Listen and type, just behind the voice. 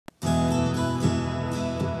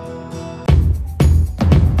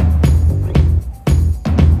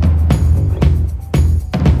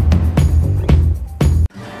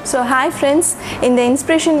hi friends, in the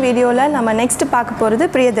inspiration video la nama next paaka poradhu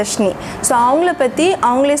Priyadarshini. So avangala patti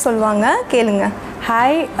avangale solvaanga kelunga.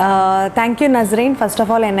 Hi, thank you Nazreen. First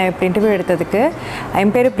of all, enna interview edutadukku. I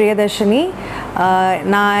am peru Priyadarshini.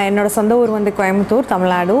 நான் என்னோட சொந்த ஊர் வந்து கோயம்புத்தூர்,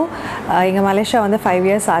 தமிழ்நாடு. இங்கே Malaysia வந்து 5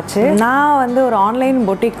 years ஆச்சு. நான் வந்து ஒரு ஆன்லைன்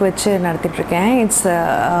பொட்டிக் வச்சு நடத்திட்டு இருக்கேன். It's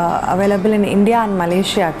available in India and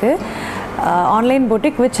மலேசியாவுக்கு. Online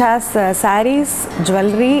boutique which has sarees,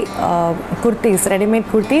 jewellery, kurtis, ready-made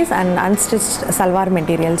kurtis and unstitched salwar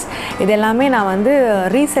materials. இதெல்லாமே நான் வந்து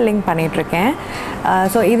ரீசெல்லிங் பண்ணிகிட்ருக்கேன்.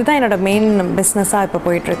 ஸோ இதுதான் என்னோட மெயின் பிஸ்னஸாக இப்போ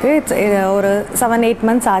போயிட்டுருக்கு. இட்ஸ் ஒரு 7-8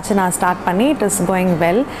 months ஆச்சு நான் ஸ்டார்ட் பண்ணி. It is going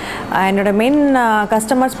well. என்னோட மெயின்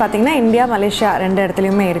கஸ்டமர்ஸ் பார்த்திங்கன்னா இந்தியா, மலேசியா 2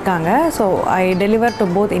 இடத்துலையுமே இருக்காங்க. So I deliver to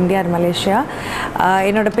both India and Malaysia.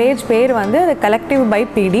 என்னோடய பேர் வந்து கலெக்டிவ் பை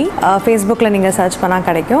பிடி. ஃபேஸ்புக்கில் நீங்கள் சர்ச் பண்ணால்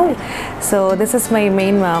கிடைக்கும். So this is my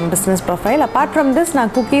main business profile. Apart from this,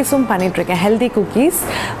 நான் cookiesum பண்ணிட்டுருக்கேன். healthy cookies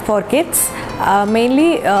for kids. Mainly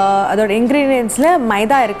அதோட ingredientsல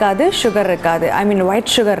மைதா இருக்காது, sugar இருக்காது. I mean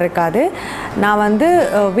white sugar இருக்காது. நான் வந்து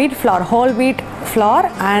wheat flour, whole wheat flour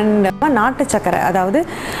and நாட்டு சக்கரை, அதாவது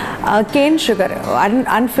cane sugar,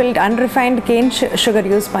 unrefined cane sugar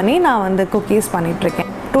use பண்ணி நான் வந்து cookies பண்ணிட்டுருக்கேன்.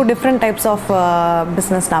 2 different types of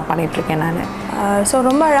business நான் பண்ணிட்டுருக்கேன் நான். ஸோ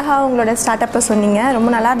ரொம்ப அழகாக உங்களோட ஸ்டார்ட் அப்பை சொன்னீங்க. ரொம்ப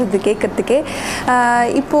நல்லா இருந்தது கேட்குறதுக்கே.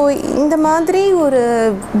 இப்போது இந்த மாதிரி ஒரு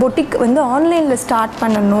பொட்டிக் வந்து ஆன்லைனில் ஸ்டார்ட்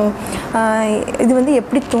பண்ணணும், இது வந்து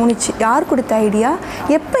எப்படி தோணுச்சு? யார் கொடுத்த ஐடியா?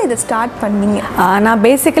 எப்போ இதை ஸ்டார்ட் பண்ணீங்க? நான்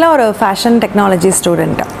பேசிக்கலாக ஒரு ஃபேஷன் டெக்னாலஜி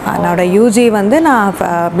ஸ்டூடெண்ட். என்னோட யூஜி வந்து நான்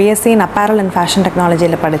BSc in apparel and fashion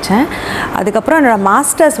டெக்னாலஜியில் படித்தேன். அதுக்கப்புறம் என்னோடய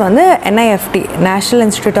மாஸ்டர்ஸ் வந்து NIFT, national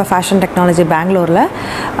institute of fashion technology பெங்களூரில்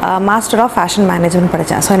மாஸ்டர் ஆஃப் ஃபேஷன் மேனேஜ்மெண்ட்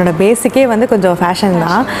படித்தேன். ஸோ என்னோடய பேசிக்கே வந்து கொஞ்சம் ஃபேஷன்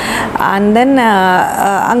தான். அண்ட் தென்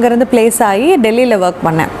அங்கேருந்து பிளேஸ் ஆகி டெல்லியில் ஒர்க்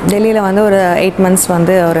பண்ணேன். டெல்லியில் வந்து ஒரு 8 months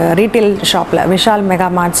வந்து ஒரு ரீட்டைல் ஷாப்பில், விஷால் மெகா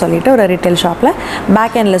மார்ட் சொல்லிட்டு ஒரு ரீட்டைல் ஷாப்பில்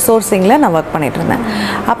பேக் எண்டில் சோர்சிங்கில் நான் ஒர்க் பண்ணிகிட்டு இருந்தேன்.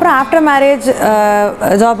 அப்புறம் ஆஃப்டர் மேரேஜ்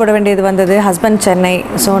ஜாப் விட வேண்டியது வந்தது. ஹஸ்பண்ட் சென்னை.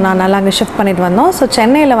 ஸோ நான் நல்லா அங்கே ஷிஃப்ட் பண்ணிட்டு வந்தோம். ஸோ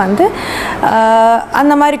சென்னையில் வந்து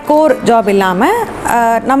அந்த மாதிரி கோர் ஜாப் இல்லாமல்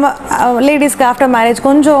நம்ம லேடிஸ்க்கு ஆஃப்டர் மேரேஜ்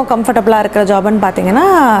கொஞ்சம் கம்ஃபர்டபுளாக இருக்கிற ஜாப்னு பார்த்தீங்கன்னா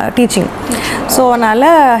டீச்சிங். ஸோ அதனால்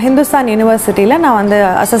ஹிந்துஸ்தான் யூனிவர்சிட்டியில் நான் வந்து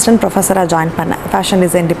அசிஸ்டன்ட் ப்ரொஃபஸராக ஜாயின் பண்ணேன், ஃபேஷன்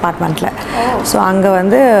டிசைன் டிபார்ட்மெண்ட்டில். ஸோ அங்கே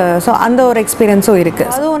வந்து அந்த ஒரு எக்ஸ்பீரியன்ஸும் இருக்குது.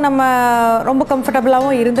 அதுவும் நம்ம ரொம்ப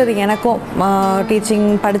கம்ஃபர்டபுளாகவும் இருந்தது எனக்கும். டீச்சிங்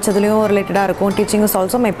படித்ததுலேயும் ரிலேட்டடாக இருக்கும். Teaching is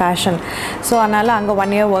also my passion. So அதனால் அங்கே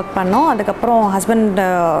 1 year ஒர்க் பண்ணோம். அதுக்கப்புறம் ஹஸ்பண்ட்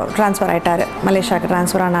ட்ரான்ஸ்ஃபர் ஆகிட்டார், மலேசியாவுக்கு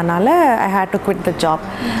ட்ரான்ஸ்ஃபர் ஆனதுனால ஐ had to quit the job.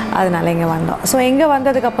 அதனால இங்கே வந்தோம். ஸோ இங்கே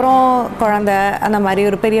வந்ததுக்கப்புறம் குழந்தை அந்த மாதிரி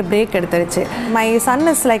ஒரு பெரிய பிரேக் எடுத்துருச்சு. My son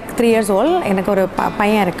is like 3 years old. எனக்கு ஒரு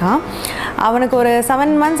பையன் இருக்கான். அவனுக்கு ஒரு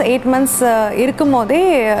 7 months 8 months இருக்கும் போதே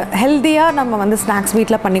ஹெல்த்தியாக நம்ம வந்து ஸ்நாக்ஸ்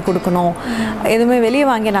வீட்டில் பண்ணி கொடுக்கணும். எதுவுமே வெளியே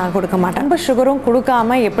வாங்கி நான் கொடுக்க மாட்டேன். ரொம்ப சுகரும்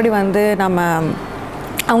கொடுக்காம எப்படி வந்து நம்ம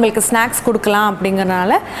அவங்களுக்கு ஸ்நாக்ஸ் கொடுக்கலாம்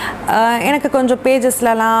அப்படிங்கிறனால எனக்கு கொஞ்சம்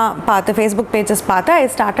பேஜஸ்லலாம் பார்த்து, ஃபேஸ்புக் பேஜஸ் பார்த்து I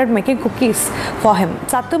started making cookies for him.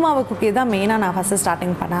 சத்து மாவு குக்கீ தான் மெயினாக நான் ஃபஸ்ட்டு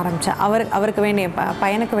ஸ்டார்டிங் பண்ண ஆரம்பித்தேன். அவருக்கு வேண்டிய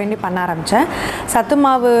பையனுக்கு வேண்டி பண்ண ஆரம்பித்தேன். சத்து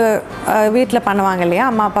மாவு வீட்டில் பண்ணுவாங்க இல்லையா,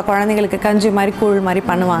 அம்மா அப்பா குழந்தைங்களுக்கு கஞ்சி மாதிரி கூழ் மாதிரி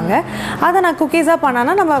பண்ணுவாங்க. அதை நான் குக்கீஸாக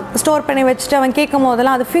பண்ணான்னா நம்ம ஸ்டோர் பண்ணி வச்சுட்டு அவன் கேட்கும்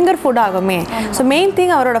போதெல்லாம் அது ஃபிங்கர் ஃபுட் ஆகுமே. ஸோ மெயின்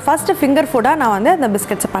திங் அவரோட ஃபஸ்ட்டு ஃபிங்கர் ஃபுட்டாக நான் வந்து அந்த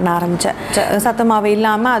பிஸ்கெட்ஸை பண்ண ஆரம்பித்தேன். சத்து மாவு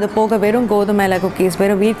இல்லாமல் அது போக வெறும் கோதுமையில் குக்கீஸ்,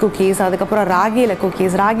 வெறும் வீட் குக்கீஸ், அதுக்கப்புறம் ராகியில்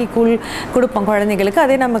குக்கீஸ், ராகி கூழ் கொடுப்போம் குழந்தைங்களுக்கு.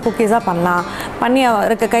 அதே நம்ம குக்கீஸாக பண்ணலாம், பண்ணி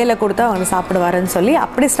அவருக்கு கையில் கொடுத்தா அவங்க சாப்பிடுவாருன்னு சொல்லி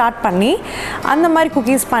அப்படி ஸ்டார்ட் பண்ணி அந்த மாதிரி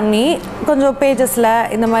குக்கீஸ் பண்ணி கொஞ்சம் பேஜஸில்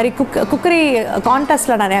இந்த மாதிரி குக்கரி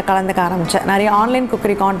கான்டெஸ்ட்டில் நிறையா கலந்துக்க ஆரம்பித்தேன். நிறைய ஆன்லைன்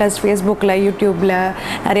குக்கரி கான்டெஸ்ட் ஃபேஸ்புக்கில், யூடியூப்பில்,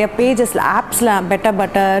 நிறைய பேஜஸில், ஆப்ஸில், better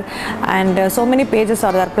butter and so many pages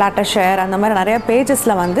are there, platter share, அந்த மாதிரி நிறைய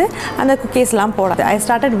பேஜஸில் வந்து அந்த குக்கீஸ்லாம் போடாது. I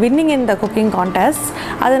started winning in the cooking contest.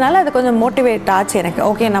 அதனால அது கொஞ்சம் மோட்டிவேட் ஆச்சு எனக்கு.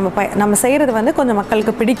 ஓகே, நம்ம செய்கிறது வந்து கொஞ்சம்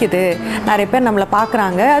மக்களுக்கு பிடிக்குது, நிறைய பேர் நம்மளை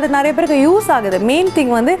பார்க்குறாங்க, அது நிறைய பேருக்கு யூஸ் ஆகுது. மெயின்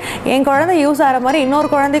திங் வந்து என் குழந்தை யூஸ் ஆகிற மாதிரி இன்னொரு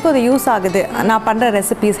குழந்தைக்கும் அது யூஸ் ஆகுது. நான் பண்ணுற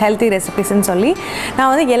ரெசிபீஸ், ஹெல்த்தி ரெசிபீஸ்ன்னு சொல்லி நான்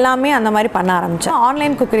வந்து எல்லாமே அந்த மாதிரி பண்ண ஆரம்பித்தேன்.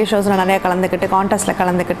 ஆன்லைன் குக்கரி ஷோஸில் நிறையா கலந்துக்கிட்டு, கான்டெஸ்ட்டில்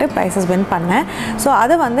கலந்துக்கிட்டு ப்ரைஸஸ் வின் பண்ணேன். ஸோ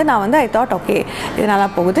அதை வந்து நான் வந்து ஐ தாட் ஓகே இது நல்லா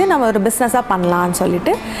போகுது, நம்ம ஒரு பிஸ்னஸாக பண்ணலான்னு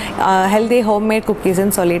சொல்லிட்டு ஹெல்தி ஹோம்மேட்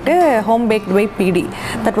குக்கீஸ்ன்னு சொல்லிட்டு Homebaked by PD,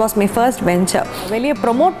 that was my first venture. வெளியே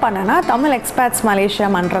ப்ரொமோட் பண்ணேன்னா தமிழ் எக்ஸ்பேட்ஸ் மலேசியா மலேசியா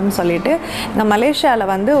மன்றம்னு சொல்லிட்டு இங்கே மலேசியாவில்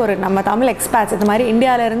வந்து ஒரு நம்ம தமிழ் எக்ஸ்பேட்ஸ் இது மாதிரி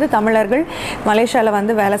இந்தியாவிலேருந்து தமிழர்கள் மலேசியாவில்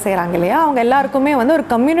வந்து வேலை செய்கிறாங்க இல்லையா, அவங்க எல்லாருக்குமே வந்து ஒரு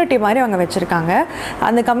கம்யூனிட்டி மாதிரி அவங்க வச்சுருக்காங்க.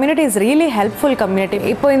 அந்த community is really helpful community.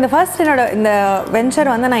 இப்போ இந்த ஃபர்ஸ்ட் என்னோட இந்த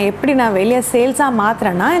வெஞ்சர் வந்து நான் எப்படி நான் வெளியே சேல்ஸாக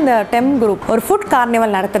மாற்றுறேன்னா, இந்த டெம் குரூப் ஒரு ஃபுட்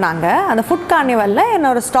கார்னிவல் நடத்துனாங்க. அந்த ஃபுட் கார்னிவலில்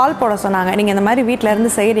என்னோட ஸ்டால் போட சொன்னாங்க. நீங்கள் இந்த மாதிரி வீட்டில்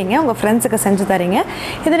இருந்து செய்கிறீங்க, உங்கள் ஃப்ரெண்ட்ஸுக்கு செஞ்சு தரீங்க,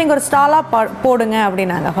 இதை நீங்கள் ஒரு ஸ்டாலாக போடுங்க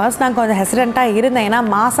அப்படின்னாங்க. ஃபர்ஸ்ட் நான் கொஞ்சம் ஹெசிடென்ட்டாக இருந்தேன், ஏன்னா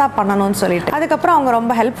மாசாக பண்ணணும்னு சொல்லிட்டு. அதுக்கப்புறம் அவங்க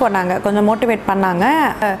ரொம்ப ஹெல்ப் பண்ணாங்க, கொஞ்சம் மோட்டிவேட் பண்ணாங்க.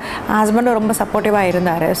 ஹஸ்பண்டும் ரொம்ப சப்போர்ட்டிவாக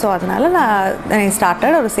இருந்தார். ஸோ அதனால் நான்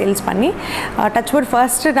ஸ்டார்டட் ஒரு சேல்ஸ் பண்ணி டச்வுட்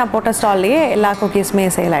ஃபர்ஸ்ட்டு நான் போட்ட ஸ்டால்லையே எல்லா குக்கீஸுமே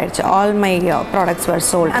சேல் ஆகிடுச்சு. All my products var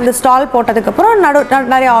sold. அந்த ஸ்டால் போட்டதுக்கப்புறம்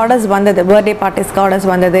நிறைய ஆர்டர்ஸ் வந்தது, பர்த்டே பார்ட்டிஸ்க்கு ஆர்டர்ஸ்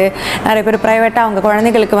வந்தது. நிறைய பேர் ப்ரைவேட்டாக அவங்க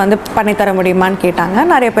குழந்தைகளுக்கு வந்து பண்ணித்தர முடியுமான்னு கேட்டாங்க.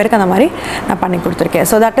 நிறைய பேருக்கு அந்த மாதிரி நான் பண்ணி கொடுத்துருக்கேன்.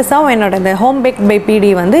 ஸோ தட் இஸ் ஹவ் என்னோட இந்த ஹோம் பேக் பை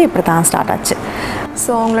பிடி வந்து இப்படி தான் ஸ்டார்ட் ஆச்சு.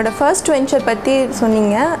 ஸோ உங்களோட ஃபர்ஸ்ட் வெஞ்சர் பற்றி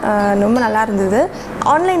சொன்னீங்க, ரொம்ப நல்லா இருந்தது.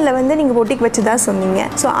 ஆன்லைனில் வந்து நீங்கள் பொட்டிக் வச்சு தான் சொன்னீங்க.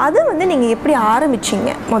 ஸோ அது வந்து நீங்கள் எப்படி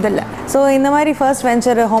ஆரம்பிச்சிங்க முதல்ல? ஸோ இந்த மாதிரி first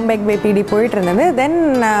venture home bake by பிடி போயிட்டு இருந்தது. தென்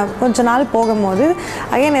கொஞ்ச நாள் போகும்போது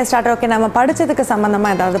அகைன் ஸ்டார்ட், ஓகே நம்ம படித்ததுக்கு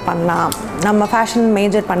சம்மந்தமாக ஏதாவது பண்ணலாம், நம்ம ஃபேஷன்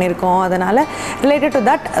மேஜர் பண்ணியிருக்கோம், அதனால் ரிலேட்டட் டு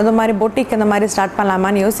தட் அது மாதிரி பொட்டிக் இந்த மாதிரி ஸ்டார்ட்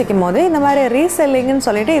பண்ணலாமான்னு யோசிக்கும் போது இந்த மாதிரி ரீசெல்லிங்னு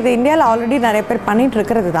சொல்லிட்டு இது இந்தியாவில் ஆல்ரெடி நிறைய பேர் பண்ணிகிட்டு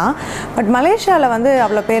இருக்கிறது தான். பட் மலேசியாவில் வந்து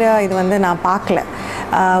அவ்வளோ பேர் இது வந்து நான் பார்க்கல.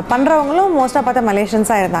 பண்ணுறவங்களும் மோஸ்ட்டாக பார்த்தா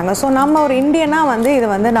மலேஷியன்ஸாக இருந்தாங்க. ஸோ நம்ம ஒரு இந்தியனாக வந்து இது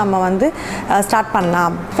வந்து நம்ம வந்து ஸ்டார்ட்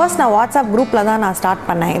பண்ணலாம். ஃபர்ஸ்ட் நான் வாட்ஸ்அப் குரூப்பில் தான் நான் ஸ்டார்ட்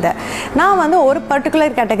பண்ணேன். இதை நான் வந்து ஒரு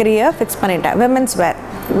பர்டிகுலர் கேட்டகரியை ஃபிக்ஸ் பண்ணிட்டேன். விமென்ஸ் வேர்,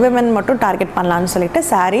 விமன் மட்டும் டார்கெட் பண்ணலான்னு சொல்லிட்டு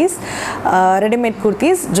saris, readymade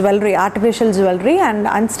kurtis, jewellery, artificial jewellery and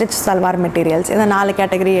unstitch salwar materials, இந்த 4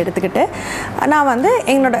 கேட்டகரி எடுத்துக்கிட்டு நான் வந்து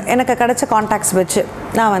எனக்கு கிடைச்ச கான்டாக்ட்ஸ் வச்சு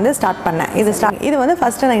நான் வந்து ஸ்டார்ட் பண்ணேன். இது வந்து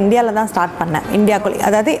ஃபஸ்ட்டு நான் இந்தியாவில் தான் ஸ்டார்ட் பண்ணேன். இந்தியாவுக்குள்ளே,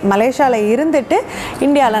 அதாவது மலேசியாவில் இருந்துட்டு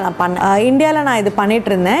இந்தியாவில் நான் பண்ணேன். இந்தியாவில் நான் இது பண்ணிகிட்டு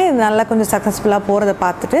இருந்தேன். இது நல்லா கொஞ்சம் சக்ஸஸ்ஃபுல்லாக போகிறத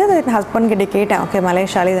பார்த்துட்டு என் ஹஸ்பண்ட் கிட்டே கேட்டேன், ஓகே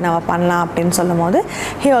மலேசியாவில் இதை நம்ம பண்ணலாம் அப்படின்னு சொல்லும் போது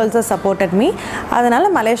ஹி ஆல்சோ சப்போர்ட்டட் மீ. அதனால்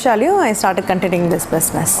மலேசியாலையும் I start continuing this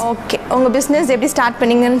business. Okay, உங்கள் பிஸ்னஸ் எப்படி ஸ்டார்ட்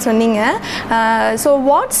பண்ணீங்கன்னு சொன்னீங்க. ஸோ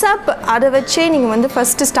வாட்ஸ்அப் அதை வச்சே நீங்கள் வந்து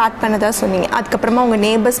ஃபஸ்ட்டு ஸ்டார்ட் பண்ணதாக சொன்னீங்க. அதுக்கப்புறமா உங்கள்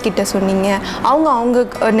நேபர்ஸ் கிட்ட சொன்னீங்க, அவங்க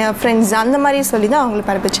ஃப்ரெண்ட்ஸ் அந்த மாதிரி சொல்லி தான் அவங்களுக்கு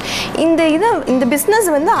பரப்பிச்சு. இந்த பிஸ்னஸ்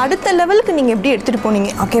வந்து அடுத்த லெவலுக்கு நீங்கள் எப்படி எடுத்துகிட்டு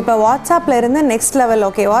போனீங்க? ஓகே, இப்போ வாட்ஸ்அப்பில் இருந்து நெக்ஸ்ட் லெவல்.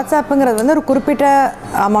 ஓகே, வாட்ஸ்அப்புங்கிறது வந்து ஒரு குறிப்பிட்ட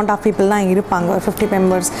அமௌண்ட் ஆஃப் பீப்புள் தான் இருப்பாங்க, ஒரு 50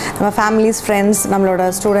 மெம்பர்ஸ், நம்ம ஃபேமிலிஸ், ஃப்ரெண்ட்ஸ், நம்மளோட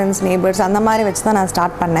ஸ்டூடெண்ட்ஸ், நேபர்ஸ், அந்த மாதிரி வச்சு தான் நான்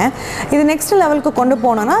ஸ்டார்ட் பண்ணேன். இது நெக்ஸ்ட் லெவலுக்கு கொண்டு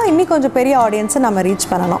போனோன்னா இன்னும் கொஞ்சம் பெரிய ஆடியன்ஸை நம்ம ரீச்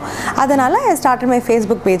பண்ணணும். அதனால் start my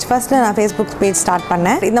Facebook page. First நான் ஃபேஸ்புக் பேஜ் ஸ்டார்ட்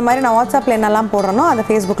பண்ணேன். இந்த மாதிரி நான் வாட்ஸ்அப்பில் என்னெல்லாம் போடுறேனோ அதை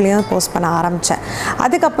ஃபேஸ்புக்லேயும் போஸ்ட் பண்ண ஆரம்பித்தேன்.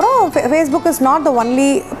 அதுக்கப்புறம் Facebook is not the only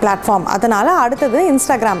platform. அதனால் அடுத்தது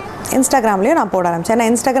இன்ஸ்டாகிராம்லேயும் நான் போட ஆரம்பித்தேன். ஏன்னா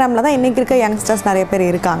இன்ஸ்டாகிராமில் தான் இன்றைக்கி இருக்க யங்ஸ்டர்ஸ் நிறைய பேர்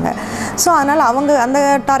இருக்காங்க. ஸோ அதனால்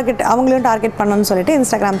அவங்களையும் டார்கெட் பண்ணணும்னு சொல்லிட்டு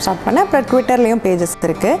இன்ஸ்டாகிராம் ஸ்டார்ட் பண்ணேன். அப்புறம் ட்விட்டர்லேயும் பேஜஸ்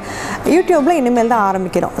இருக்குது. யூடியூப்பில் இனிமேல் தான்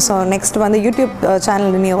ஆரம்பிக்கிறோம். ஸோ நெக்ஸ்ட் வந்து யூடியூப்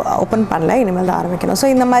சேனல் இனி ஓப்பன் பண்ணல, இனிமேல் தான் ஆரம்பிக்கணும். ஸோ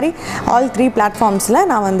இந்த மாதிரி ஆல் 3 பிளாட்ஃபார்ம்ஸில்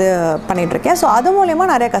நான் வந்து பண்ணிகிட்ருக்கேன். ஸோ அது மூலயமா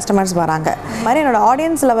நிறைய கஸ்டமர்ஸ் வராங்க. இது மாதிரி என்னோடய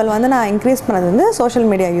ஆடியன்ஸ் லெவல் வந்து நான் இன்க்ரீஸ் பண்ணது வந்து சோஷியல்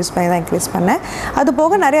மீடியா யூஸ் பண்ணி தான் இன்க்ரீஸ் பண்ணேன். அது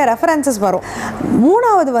போக நிறைய ரெஃபரன்சஸ் வரும்.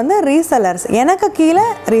 3வது வந்து ரீசெல்லர்ஸ். எனக்கு கீழே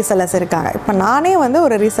ரீசெல்லர்ஸ் இருக்காங்க. இப்போ நானே வந்து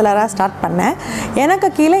ஒரு ரீசெல்லராக ஸ்டார்ட் பண்ணேன். எனக்கு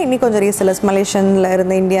கீழே இன்னும் கொஞ்சம் ரீசெல்லர்ஸ் மலேசியனில்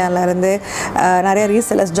இருந்து, இந்தியாவில் இருந்து நிறைய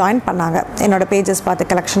ரீசெல்லர்ஸ் ஜாயின் பண்ணாங்க. என்னோடய பேஜஸ் பார்த்து,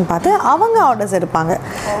 கலெக்ஷன் பார்த்து அவங்க ஆர்டர்ஸ் எடுப்பாங்க.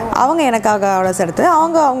 அவங்க எனக்காக ஆர்டர்ஸ் எடுத்து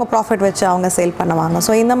அவங்க ப்ராஃபிட் வச்சு அவங்க சேல் பண்ணுவாங்க.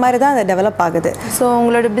 ஸோ இந்த மாதிரி தான் அது டெவலப் ஆகுது. ஸோ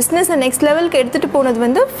உங்களோட பிஸ்னஸை நெக்ஸ்ட் லெவலுக்கு எடுத்துகிட்டு போனது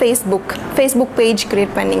வந்து ஃபேஸ்புக் பேஜ்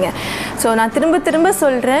க்ரியேட் பண்ணிங்க. ஸோ நான் திரும்ப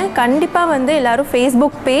சொல்கிறேன், கண்டிப்பாக வந்து எல்லோரும்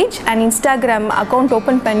Facebook page and Instagram account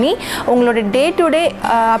open பண்ணி உங்களோட டே டு டே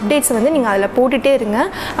அப்டேட்ஸ் வந்து நீங்கள் அதில் போட்டுகிட்டே இருங்க.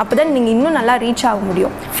 அப்போ தான் நீங்கள் இன்னும் நல்லா ரீச் ஆக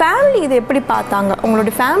முடியும். ஃபேமிலி இதை எப்படி பார்த்தாங்க?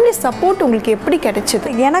 உங்களோட ஃபேமிலி சப்போர்ட் உங்களுக்கு எப்படி கிடைச்சிது?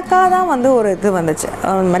 எனக்காக தான் வந்து ஒரு இது வந்துச்சு,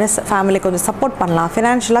 இந்த மாதிரி ஃபேமிலி கொஞ்சம் சப்போர்ட் பண்ணலாம்,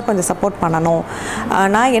 ஃபினான்ஷியலாக கொஞ்சம் சப்போர்ட் பண்ணணும்.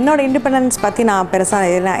 நான் என்னோடய இண்டிபெண்டன்ஸ் பற்றி நான்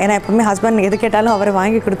பெருசாக ஏன்னா எப்பவுமே ஹஸ்பண்ட் எது கேட்டாலும் அவர்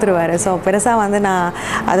வாங்கி கொடுத்துருவாரு. ஸோ பெருசாக வந்து நான்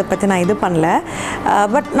அதை பற்றி நான் இது பண்ணல.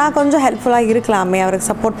 பட் நான் கொஞ்சம் ஹெல்ப்ஃபுல்லாக இருக்கலாமே, அவருக்கு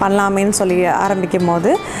சப்போர்ட் பண்ணலாமேன்னு சொல்லி ஆரம்பிக்கும்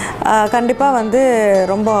போது கண்டிப்பாக வந்து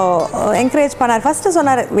ரொம்ப என்கரேஜ் பண்ணார். ஃபஸ்ட்டு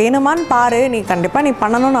சொன்னார், வேணுமான்னு பாரு, நீ கண்டிப்பாக நீ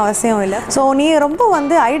பண்ணணும்னு அவசியம் இல்லை. ஸோ நீ ரொம்ப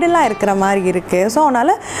வந்து ஐடலாக இருக்கிற மாதிரி இருக்குது. ஸோ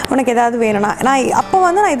அதனால் உனக்கு ஏதாவது வேணும்னா, நான் அப்போ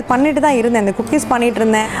வந்து நான் இது பண்ணிட்டு தான் இருந்தேன், இந்த குக்கீஸ் பண்ணிகிட்டு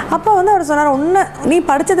இருந்தேன். அப்போ வந்து அவர் சொன்னார், ஒன்று நீ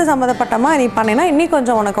படித்தது சம்மந்தப்பட்டமாக நீ பண்ணினா இன்னும்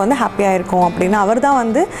கொஞ்சம் உனக்கு வந்து ஹாப்பியாக இருக்கும் அப்படின்னு அவர் தான்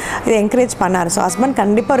வந்து இதை என்கரேஜ் பண்ணார். ஸோ ஹஸ்பண்ட்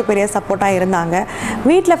கண்டிப்பாக ஒரு பெரிய சப்போர்ட்டாக இருந்தாங்க.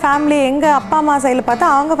 வீட்டில் ஃபேமிலி எங்கள் அப்பா அம்மா சைடில் பார்த்தா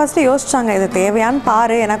அவங்க ஃபஸ்ட்டு யோசிச்சாங்க, இது தேவையான்னு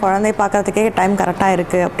பாரு, ஏன்னா குழந்தை பார்க்குறதுக்கே டைம் கரெக்டாக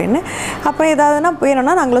இருக்குது அப்படின்னு. அப்புறம் ஏதாவதுனா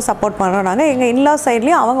வேணும்னா நாங்களும் சப்போர்ட் பண்ணுறோம். நாங்கள் எங்கள் இன்லா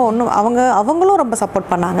சைட்லேயும் அவங்களும் ரொம்ப சப்போர்ட்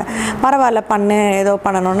பண்ணாங்க. பரவாயில்ல பண்ணு, ஏதோ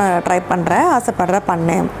பண்ணணும்னு ட்ரை பண்ணுறேன், ஆசைப்படுற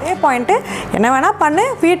பண்ணு. அதே பாயிண்ட்டு என்ன வேணால் பண்ணு,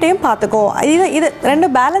 வீட்டையும் பார்த்துக்கோ, இது ரெண்டு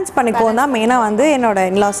பேலன்ஸ் பண்ணிக்கோ தான் மெயினாக வந்து என்னோட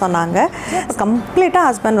இன்லாஸ் சொன்னாங்க. கம்ப்ளீட்டாக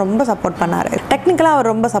ஹஸ்பண்ட் ரொம்ப சப்போர்ட் பண்ணார். டெக்னிக்கலாக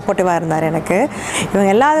அவர் ரொம்ப சப்போர்ட்டிவாக இருந்தார் எனக்கு. இவங்க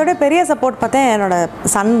எல்லாரோட பெரிய சப்போர்ட் பார்த்தேன் என்னோட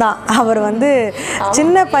சன் தான். அவர் வந்து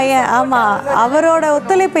சின்ன பையன். ஆமாம், அவரோட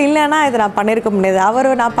ஒத்துழைப்பு இல்லைன்னா இதை நான் பண்ணியிருக்க முடியாது.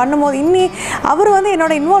 நான் பண்ணும்போது அவர் வந்து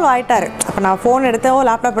என்னோட இன்வால்வ் ஆகிட்டார். அப்போ நான் ஃபோன் எடுத்தோ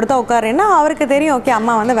லேப்டாப் எடுத்தோ உட்காருன்னா அவருக்கு தெரியும் ஓகே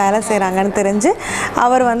அம்மா வந்து வேலை செய்கிறாங்கன்னு தெரிஞ்சு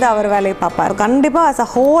அவர் வந்து அவர் வேலையை பார்ப்பார். கண்டிப்பாக அஸ் அ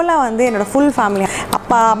ஹோலாக வந்து என்னோடய ஃபுல் ஃபேமிலி,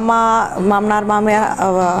 அப்பா அம்மா மாமனார் மாமியார்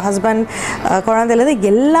ஹஸ்பண்ட் குழந்தையிலேருந்து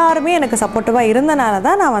எல்லாருமே எனக்கு சப்போர்ட்டிவாக இருந்தனால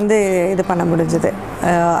தான் நான் வந்து இது பண்ண முடிஞ்சது,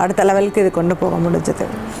 அடுத்த லெவலுக்கு இது கொண்டு போக முடிஞ்சது.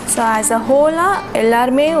 ஸோ ஆஸ் அ ஹோலாக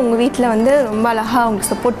எல்லாருமே உங்கள் வீட்டில் வந்து ரொம்ப அழகாக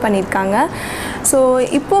அவங்களுக்கு சப்போர்ட் பண்ணியிருக்காங்க. ஸோ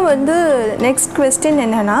இப்போ வந்து நெக்ஸ்ட் குவெஸ்டின்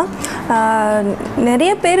என்னென்னா,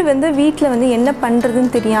 நிறைய பேர் வந்து வீட்டில் வந்து என்ன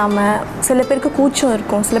பண்ணுறதுன்னு தெரியாமல், சில பேருக்கு கூச்சம்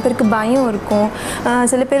இருக்கும், சில பேருக்கு பயம் இருக்கும்,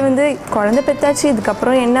 சில பேர் வந்து குழந்தை பெற்றாச்சு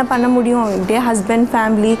இதுக்கப்புறம் என்ன பண்ண முடியும், இப்படியே ஹஸ்பண்ட்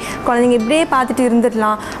ஃபேமிலி குழந்தைங்க இப்படியே பார்த்துட்டு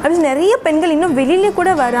இருந்துடலாம் அப்படின்னு நிறைய பெண்கள் இன்னும் வெளியில்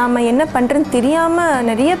கூட வராமல் என்ன பண்ணுறதுன்னு தெரியாமல்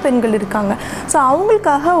நிறைய பெண்கள் இருக்காங்க. ஸோ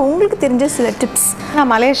அவங்களுக்காக உங்களுக்கு தெரிஞ்ச சில டிப்ஸ்.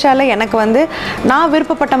 நான் மலேசியாவில் எனக்கு வந்து நான்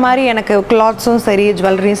விருப்பப்பட்ட மாதிரி எனக்கு கிளாத்ஸும் சரி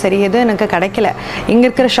ஜுவல்லரியும் சரி எதுவும் எனக்கு கிடைக்கல. இங்கே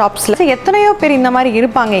இருக்கிற ஷாப்ஸில் எத்தனையோ பேர் இந்த மாதிரி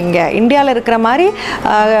இருப்பாங்க. இங்கே இந்தியாவில் இருக்கிற மாதிரி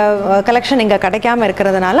கலெக்ஷன் இங்கே கிடைக்காம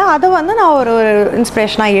இருக்கிறதுனால அதை வந்து நான் ஒரு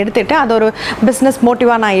இன்ஸ்பிரேஷனாக எடுத்துகிட்டு அது ஒரு பிஸ்னஸ்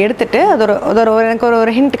மோட்டிவாக நான் எடுத்துகிட்டு அது எனக்கு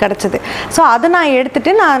ஒரு ஹிண்ட் கிடச்சிது. ஸோ அதை நான்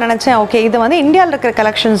எடுத்துகிட்டு நான் நினச்சேன் ஓகே இது வந்து இந்தியாவில் இருக்கிற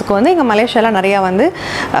கலெக்ஷன்ஸ்க்கு வந்து இங்கே மலேசியாவில் நிறையா வந்து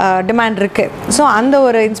டிமாண்ட் இருக்குது. ஸோ அந்த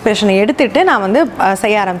ஒரு இன்ஸ்பிரேஷனை எடுத்துகிட்டு நான் வந்து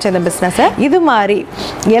செய்ய ஆரம்பித்தேன் இந்த பிஸ்னஸை. இது மாதிரி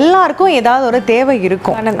எல்லாருக்கும் ஏதாவது ஒரு தேவை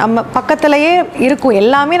இருக்கும், நம்ம பக்கத்துலேயே இருக்கும்,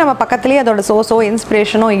 எல்லாமே நம்ம பக்கத்துலேயே அதோட சோர்ஸோ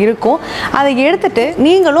இன்ஸ்பிரேஷனோ இருக்கும். அதை எடுத்துகிட்டு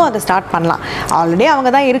நீங்களும் அதை ஸ்டார்ட் பண்ணலாம். ஆல்ரெடி அவங்க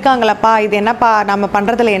தான் இருக்காங்களப்பா, இது என்னப்பா நம்ம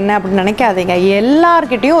பண்ணுறதுல என்ன அப்படின்னு நினைக்காதீங்க.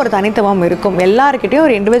 எல்லார்கிட்டையும் ஒரு தனித்துவம் இருக்கும், எல்லார்கிட்டையும்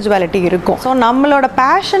ஒரு இண்டிவிஜுவாலிட்டி இருக்கும். ஸோ நம்மளோட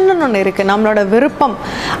பேஷன்னு ஒன்று இருக்குது, நம்மளோட விருப்பம்,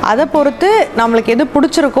 அதை பொறுத்து நம்மளுக்கு எது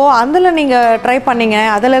பிடிச்சிருக்கோ அதில் நீங்கள் ட்ரை பண்ணிங்க.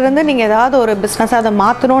 அதிலிருந்து நீங்கள் ஏதாவது ஒரு பிஸ்னஸாக அதை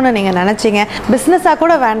மாற்றணும்னு நீங்கள் நினச்சிங்க, பிஸ்னஸாக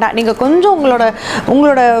கூட வேண்டாம், நீங்கள் கொஞ்சம்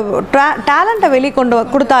உங்களோட டேலண்ட்டை வெளிக்கொண்டு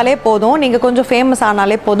கொடுத்தாலே போதும், நீங்கள் கொஞ்சம் ஃபேமஸ்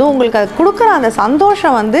ஆனாலே போதும், உங்களுக்கு அது கொடுக்குற அந்த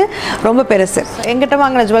சந்தோஷம் வந்து ரொம்ப பெருசு. எங்கிட்ட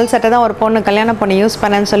வாங்கின ஜுவல் செட்டை தான் ஒரு பொண்ணு கல்யாணம் பண்ணி யூஸ்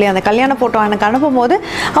பண்ணேன்னு சொல்லி அந்த கல்யாண ஃபோட்டோ எனக்கு அனுப்பும் போது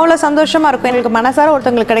அவ்வளோ சந்தோஷமாக இருக்கும். எங்களுக்கு மனசார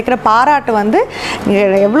ஒருத்தவங்களுக்கு கிடைக்கிற பாராட்டு வந்து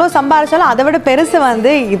எவ்வளோ சம்பாதிச்சாலும் அதை விட பெருசு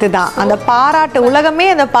வந்து இதுதான். அந்த பாராட்டு உலகமே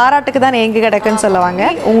அந்த பாராட்டுக்கு தான் எங்கே கிடைக்குன்னு சொல்லுவாங்க.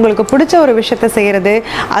 உங்களுக்கு பிடிச்ச ஒரு விஷயத்தை செய்கிறது,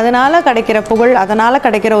 அதனால் கிடைக்கிற புகழ், அதனால்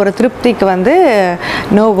கிடைக்கிற ஒரு திருப்திக்கு வந்து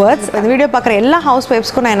நோ வேர்ட்ஸ். இந்த வீடியோ பார்க்குற எல்லா ஹவுஸ்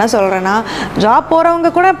ஒய்ஃப்ஸ்க்கும் நான் என்ன சொல்கிறேன்னா, ஜாப் போகிறவங்க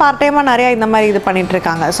கூட பார்ட் டைமாக நிறையா இந்த மாதிரி இது பண்ணிகிட்டு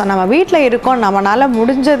இருக்காங்க. ஸோ நம்ம வீட்டில் இருக்கோம், நம்மளால்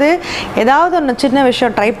முடிஞ்சது ஏதாவது ஒன்று சின்ன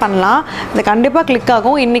விஷயம் ட்ரை பண்ணலாம், இது கண்டிப்பாக கிளிக்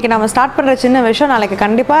ஆகும். இன்றைக்கி நம்ம ஸ்டார்ட் பண்ணுற சின்ன விஷயம் நாளைக்கு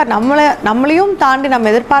கண்டிப்பாக நம்மளையும் தாண்டி நம்ம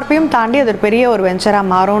எதிர்பார்ப்பையும் தாண்டி அது ஒரு பெரிய ஒரு வெஞ்சராக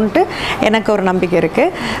மாறும்ன்ட்டு எனக்கு ஒரு நம்பிக்கை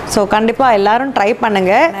இருக்குது. ஸோ கண்டிப்பாக எல்லோரும் ட்ரை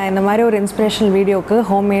பண்ணுங்கள். இந்த மாதிரி ஒரு இன்ஸ்பிரேஷனல் வீடியோவுக்கு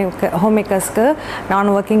ஹோம் மேக்கர்ஸ்க்கு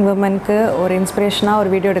நான் ஒர்க்கிங் விமனுக்கு ஒரு இன்ஸ்பிரேஷனாக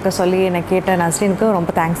ஒரு வீடியோ எடுக்க சொல்லி என்னை கேட்ட நஸ்ரீனுக்கு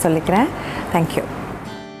ரொம்ப தேங்க்ஸ் சொல்லிக்கிறேன். தேங்க்யூ.